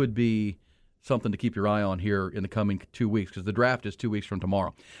could be something to keep your eye on here in the coming 2 weeks, because the draft is 2 weeks from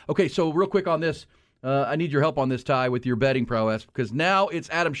tomorrow. Okay, so real quick on this. I need your help on this, Ty, with your betting prowess, because now it's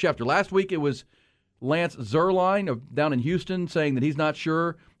Adam Schefter. Last week it was Lance Zierlein down in Houston saying that he's not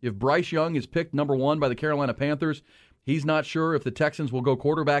sure if Bryce Young is picked number one by the Carolina Panthers. He's not sure if the Texans will go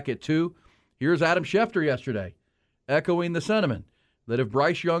quarterback at 2. Here's Adam Schefter yesterday, echoing the sentiment that if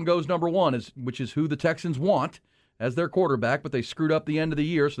Bryce Young goes number 1, which is who the Texans want as their quarterback, but they screwed up the end of the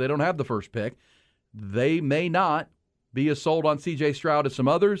year, so they don't have the first pick, they may not be as sold on C.J. Stroud as some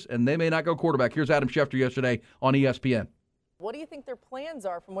others, and they may not go quarterback. Here's Adam Schefter yesterday on ESPN. What do you think their plans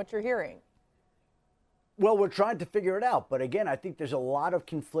are from what you're hearing? Well, we're trying to figure it out. But again, I think there's a lot of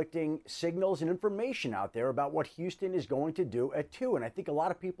conflicting signals and information out there about what Houston is going to do at 2. And I think a lot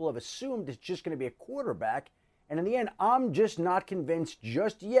of people have assumed it's just going to be a quarterback. And in the end, I'm just not convinced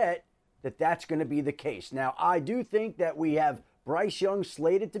just yet that that's going to be the case. Now, I do think that we have Bryce Young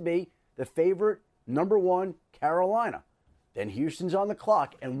slated to be the favorite, number 1, Carolina. Then Houston's on the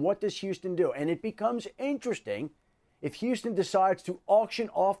clock. And what does Houston do? And it becomes interesting if Houston decides to auction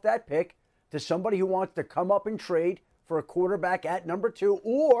off that pick to somebody who wants to come up and trade for a quarterback at number 2,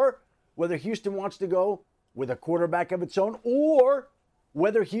 or whether Houston wants to go with a quarterback of its own, or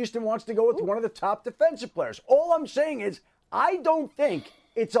whether Houston wants to go with one of the top defensive players. All I'm saying is I don't think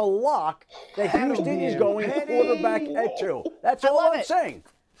it's a lock that Houston is going quarterback at 2. That's all I'm saying.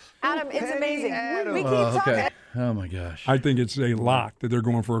 Adam, it's amazing. We keep Okay. talking. Oh, my gosh. I think it's a lock that they're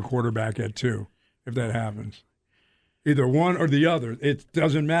going for a quarterback at 2, if that happens. Either one or the other. It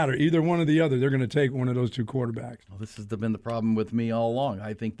doesn't matter. Either one or the other, they're going to take one of those 2 quarterbacks. Well, this has been the problem with me all along.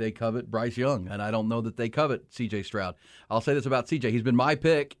 I think they covet Bryce Young, and I don't know that they covet C.J. Stroud. I'll say this about C.J. He's been my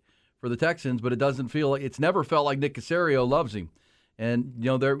pick for the Texans, but it doesn't feel like it's never felt like Nick Caserio loves him. And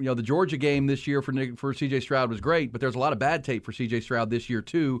the Georgia game this year for C.J. Stroud was great, but there's a lot of bad tape for C.J. Stroud this year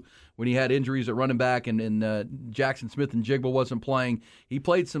too. When he had injuries at running back and Jackson Smith and Jigba wasn't playing, he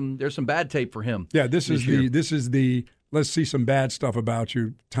played some. There's some bad tape for him. Yeah, this is the let's see some bad stuff about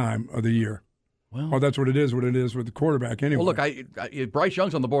you time of the year. Well, that's what it is. What it is with the quarterback anyway. Well, look, Bryce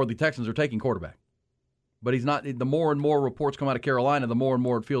Young's on the board. The Texans are taking quarterback. But he's not. The more and more reports come out of Carolina, the more and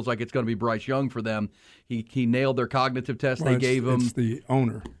more it feels like it's going to be Bryce Young for them. He nailed their cognitive test they gave him. It's the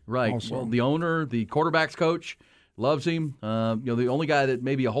owner, right? Also. Well, the owner, the quarterbacks coach, loves him. The only guy that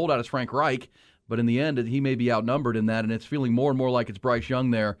may be a holdout is Frank Reich, but in the end, he may be outnumbered in that, and it's feeling more and more like it's Bryce Young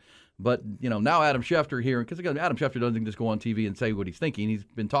there. But now Adam Schefter here, because again, Adam Schefter doesn't just go on TV and say what he's thinking. He's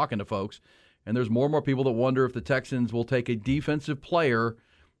been talking to folks, and there's more and more people that wonder if the Texans will take a defensive player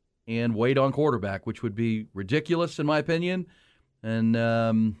and wait on quarterback, which would be ridiculous in my opinion. And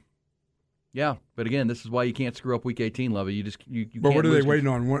but again, this is why you can't screw up Week 18, Lovey. You But can't what are they lose waiting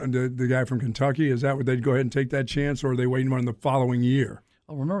on? The guy from Kentucky? Is that what they'd go ahead and take that chance, or are they waiting on the following year?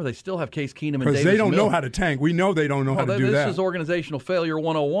 Oh, remember, they still have Case Keenum and Davis Because they don't Mills. know how to tank. We know they don't know how to do that. This is organizational failure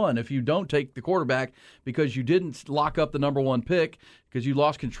 101. If you don't take the quarterback because you didn't lock up the number 1 pick, because you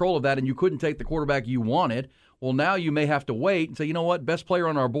lost control of that and you couldn't take the quarterback you wanted, well, now you may have to wait and say, you know what, best player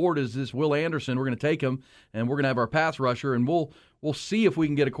on our board is this Will Anderson. We're going to take him, and we're going to have our pass rusher, and we'll see if we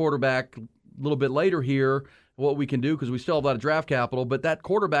can get a quarterback a little bit later here, what we can do, because we still have a lot of draft capital. But that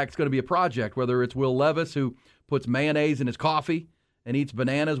quarterback is going to be a project, whether it's Will Levis, who puts mayonnaise in his coffee and eats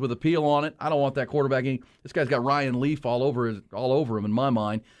bananas with a peel on it. I don't want that quarterback. This guy's got Ryan Leaf all over him in my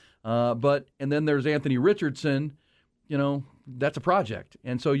mind. And then there's Anthony Richardson. That's a project.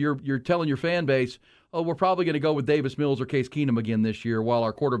 And so you're telling your fan base, oh, we're probably going to go with Davis Mills or Case Keenum again this year while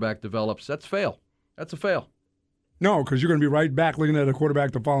our quarterback develops. That's a fail. No, because you're going to be right back looking at a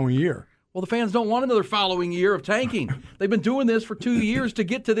quarterback the following year. Well, the fans don't want another following year of tanking. They've been doing this for 2 years to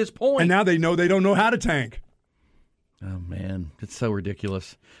get to this point. And now they know they don't know how to tank. Oh, man, it's so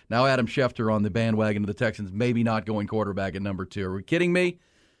ridiculous. Now Adam Schefter on the bandwagon of the Texans, maybe not going quarterback at number 2. Are we kidding me?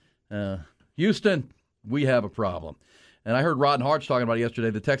 Houston, we have a problem. And I heard Rod and Hart's talking about it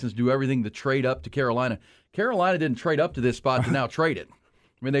yesterday. The Texans do everything to trade up to Carolina. Carolina didn't trade up to this spot to now trade it.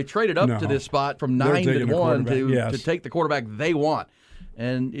 I mean, they traded up to this spot from 9 to 1 to take the quarterback they want.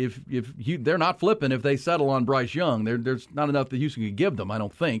 And if they're not flipping if they settle on Bryce Young. There's not enough that Houston could give them, I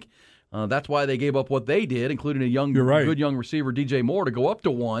don't think. That's why they gave up what they did, including a good young receiver, DJ Moore, to go up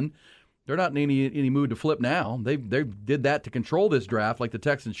to 1. They're not in any mood to flip now. They did that to control this draft like the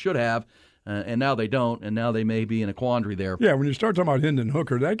Texans should have, and now they don't, and now they may be in a quandary there. Yeah, when you start talking about Hendon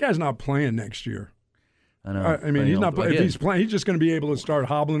Hooker, that guy's not playing next year. I know. He's not. If he's playing, he's just going to be able to start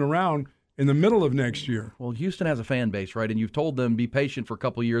hobbling around in the middle of next year. Well, Houston has a fan base, right? And you've told them be patient for a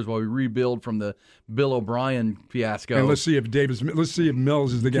couple of years while we rebuild from the Bill O'Brien fiasco. And let's see if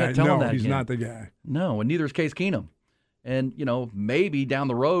Mills is the guy. No, he's not the guy. No, and neither is Case Keenum. And, maybe down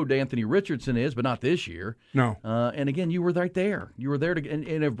the road Anthony Richardson is, but not this year. No. And again, you were right there. You were there to,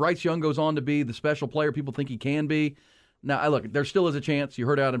 and if Bryce Young goes on to be the special player people think he can be, now, look, there still is a chance. You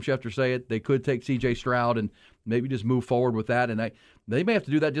heard Adam Schefter say it. They could take C.J. Stroud and maybe just move forward with that. And they may have to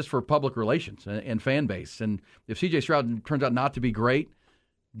do that just for public relations and fan base. And if C.J. Stroud turns out not to be great,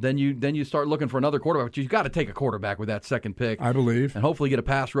 then you start looking for another quarterback. But you've got to take a quarterback with that second pick, I believe, and hopefully get a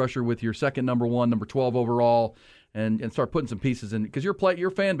pass rusher with your second number 1, number 12 overall, and start putting some pieces in, because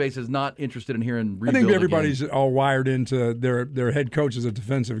your fan base is not interested in hearing rebuild. I think everybody's all wired into their head coach as a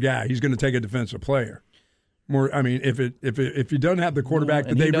defensive guy. He's going to take a defensive player. If he doesn't have the quarterback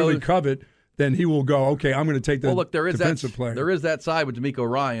that they really covet, then he will go, okay, I'm going to take the defensive player. There is that side with DeMeco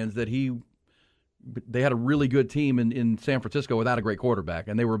Ryans that they had a really good team in San Francisco without a great quarterback,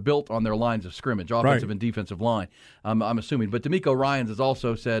 and they were built on their lines of scrimmage, offensive and defensive line, I'm assuming. But DeMeco Ryans has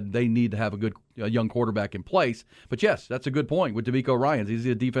also said they need to have a good young quarterback in place. But yes, that's a good point with DeMeco Ryans. He's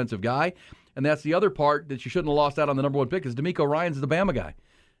a defensive guy, and that's the other part that you shouldn't have lost out on the number 1 pick, is DeMeco Ryans is the Bama guy.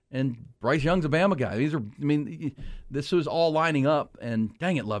 And Bryce Young's a Bama guy. This was all lining up, and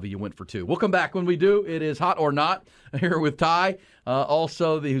dang it, Lovey, you went for 2. We'll come back when we do. It is Hot or Not here with Ty.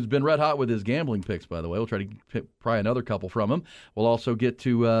 Who's been red hot with his gambling picks, by the way. We'll try to pry another couple from him. We'll also get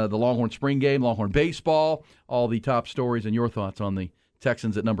to the Longhorn spring game, Longhorn baseball, all the top stories and your thoughts on the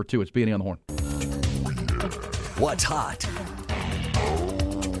Texans at number 2. It's B&E on the Horn. What's hot?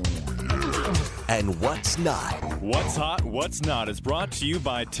 And what's not? What's hot, what's not is brought to you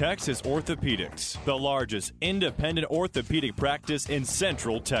by Texas Orthopedics, the largest independent orthopedic practice in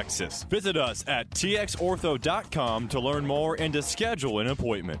Central Texas. Visit us at txortho.com to learn more and to schedule an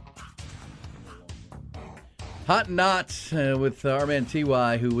appointment. Hot and not with our man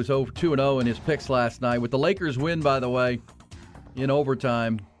T.Y., who was over 2-0 in his picks last night. With the Lakers win, by the way, in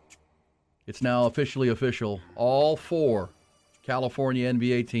overtime, it's now officially official. All 4 California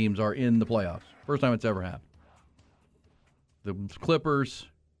NBA teams are in the playoffs. First time it's ever happened. The Clippers,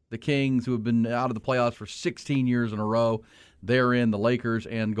 the Kings, who have been out of the playoffs for 16 years in a row, they're in. The Lakers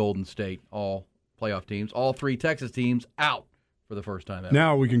and Golden State, all playoff teams. All 3 Texas teams out for the first time ever.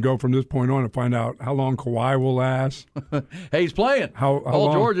 Now we can go from this point on and find out how long Kawhi will last. Hey, he's playing. How Paul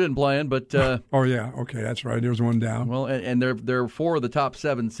long? George isn't playing, but oh yeah, okay, that's right. There's one down. Well, and they're 4 of the top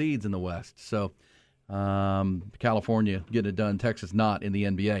 7 seeds in the West. So. California getting it done, Texas not in the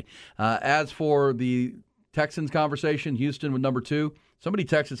NBA. As for the Texans conversation, Houston with number 2. Somebody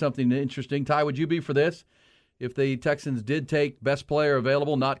texted something interesting. Ty, would you be for this? If the Texans did take best player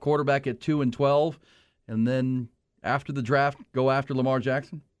available, not quarterback at 2 and 12, and then after the draft go after Lamar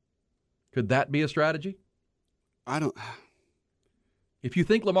Jackson? Could that be a strategy? If you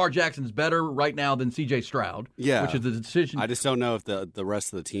think Lamar Jackson's better right now than C.J. Stroud, which is the decision. I just don't know if the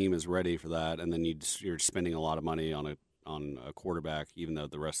rest of the team is ready for that, and then you're spending a lot of money on a quarterback, even though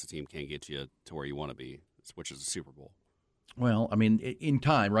the rest of the team can't get you to where you want to be, which is a Super Bowl. Well, I mean, in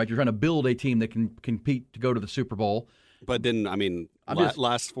time, right? You're trying to build a team that can compete to go to the Super Bowl. But then, I mean,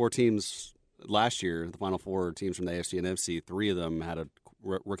 last 4 teams last year, the final 4 teams from the AFC and NFC, 3 of them had a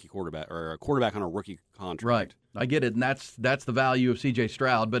rookie quarterback or a quarterback on a rookie contract. Right. I get it, and that's the value of C.J.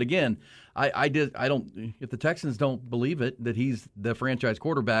 Stroud. But again, I don't. If the Texans don't believe it that he's the franchise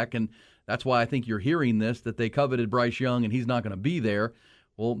quarterback, and that's why I think you're hearing this that they coveted Bryce Young and he's not going to be there.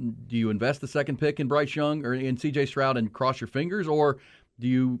 Well, do you invest the second pick in Bryce Young or in C.J. Stroud and cross your fingers, or do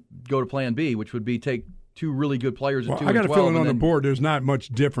you go to Plan B, which would be take 2 really good players at 2 and 12? I got a feeling on the board there's not much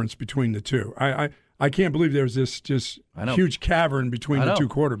difference between the 2. I can't believe there's this just huge cavern between the 2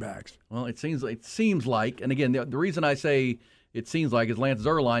 quarterbacks. Well, it seems like, and again, the reason I say it seems like is Lance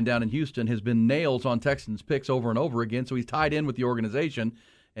Zierlein down in Houston has been nails on Texans picks over and over again, so he's tied in with the organization,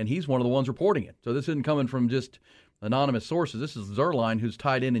 and he's one of the ones reporting it. So this isn't coming from just anonymous sources. This is Zierlein who's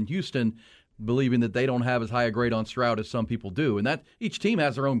tied in Houston, believing that they don't have as high a grade on Stroud as some people do. And that each team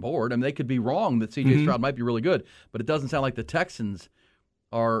has their own board. I mean, they could be wrong that C.J. Stroud might be really good, but it doesn't sound like the Texans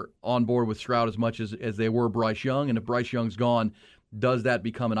are on board with Stroud as much as they were Bryce Young. And if Bryce Young's gone, does that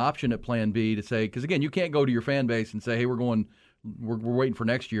become an option at Plan B to say, because again, you can't go to your fan base and say, hey, we're waiting for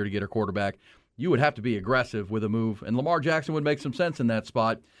next year to get a quarterback. You would have to be aggressive with a move. And Lamar Jackson would make some sense in that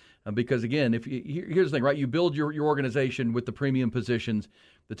spot because, again, here's the thing, right? You build your organization with the premium positions.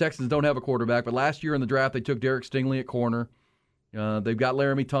 The Texans don't have a quarterback, but last year in the draft, they took Derek Stingley at corner. They've got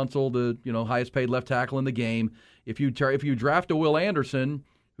Laramie Tunsil, the highest paid left tackle in the game. If you draft a Will Anderson,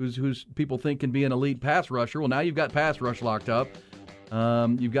 who's people think can be an elite pass rusher, well, now you've got pass rush locked up.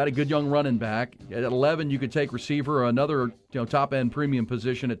 You've got a good young running back. At 11, you could take receiver or another top end premium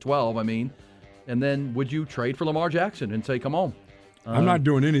position at 12. I mean, and then would you trade for Lamar Jackson and say, come on? I'm not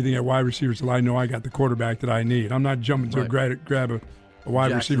doing anything at wide receiver until I know I got the quarterback that I need. I'm not jumping to grab a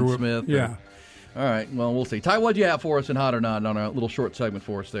wide Jackson receiver. Smith. Yeah. All right. Well, we'll see. Ty, what do you have for us in Hot or Not on a little short segment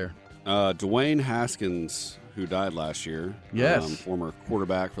for us there? Dwayne Haskins, who died last year. Yes. Former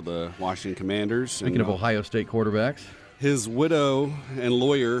quarterback for the Washington Commanders. Speaking of Ohio State quarterbacks. His widow and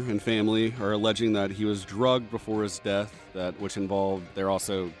lawyer and family are alleging that he was drugged before his death, which involved, they're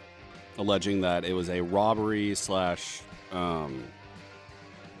also alleging that it was a robbery /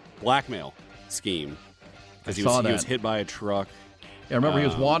 blackmail scheme. Because he was hit by a truck. Yeah, I remember he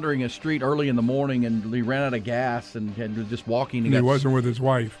was wandering a street early in the morning and he ran out of gas and was just walking. And he wasn't with his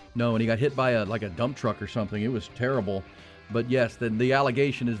wife. No, and he got hit by a dump truck or something. It was terrible. But yes, the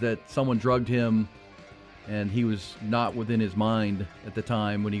allegation is that someone drugged him and he was not within his mind at the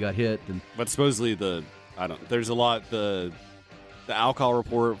time when he got hit. But supposedly there's a lot, the alcohol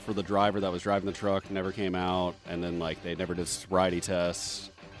report for the driver that was driving the truck never came out, and then they never did sobriety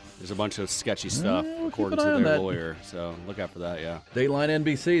tests. There's a bunch of sketchy stuff according to their lawyer, so look out for that, yeah. Dateline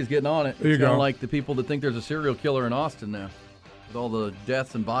NBC is getting on it. There you it's go. kind of like the people that think there's a serial killer in Austin now. with all the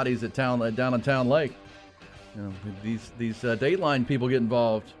deaths and bodies at down on Town Lake. You know, these Dateline people get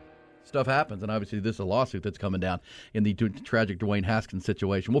involved, stuff happens, and obviously this is a lawsuit that's coming down in the tragic Dwayne Haskins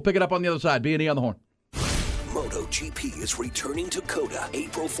situation. We'll pick it up on the other side. B&E on the Horn. MotoGP is returning to COTA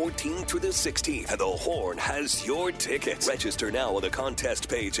April 14th through the 16th, and the Horn has your tickets. Register now on the contest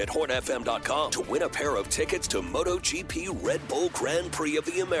page at hornfm.com to win a pair of tickets to MotoGP Red Bull Grand Prix of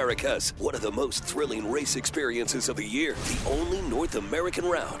the Americas, one of the most thrilling race experiences of the year. The only North American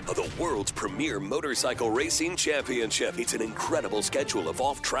round of the world's premier motorcycle racing championship. It's an incredible schedule of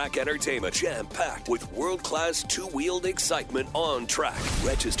off-track entertainment, jam-packed with world-class two-wheeled excitement on track.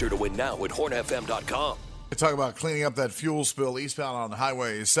 Register to win now at hornfm.com. Talk about cleaning up that fuel spill eastbound on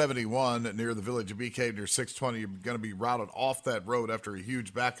Highway 71 near the village of Bee Cave near 620. You're going to be routed off that road after a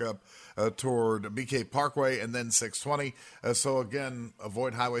huge backup toward Bee Cave Parkway and then 620. So, again,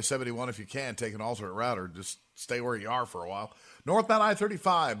 avoid Highway 71 if you can. Take an alternate route or just stay where you are for a while. Northbound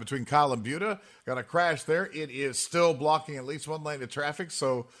I-35 between Kyle and Buda. Got a crash there. It is still blocking at least one lane of traffic,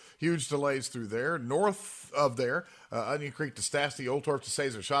 so huge delays through there. North of there, Onion Creek to Stastny, Old Torf to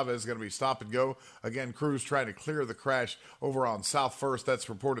Cesar Chavez is going to be stop and go. Again, crews trying to clear the crash over on South First. That's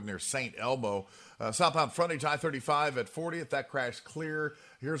reported near St. Elmo. Southbound frontage I-35 at 40th. That crash clear.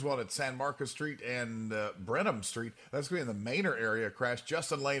 Here's one at San Marcos Street and Brenham Street. That's going to be in the Manor area crash.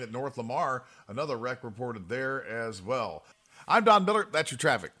 Justin Lane at North Lamar. Another wreck reported there as well. I'm Don Miller. That's your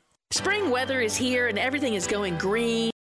traffic. Spring weather is here and everything is going green.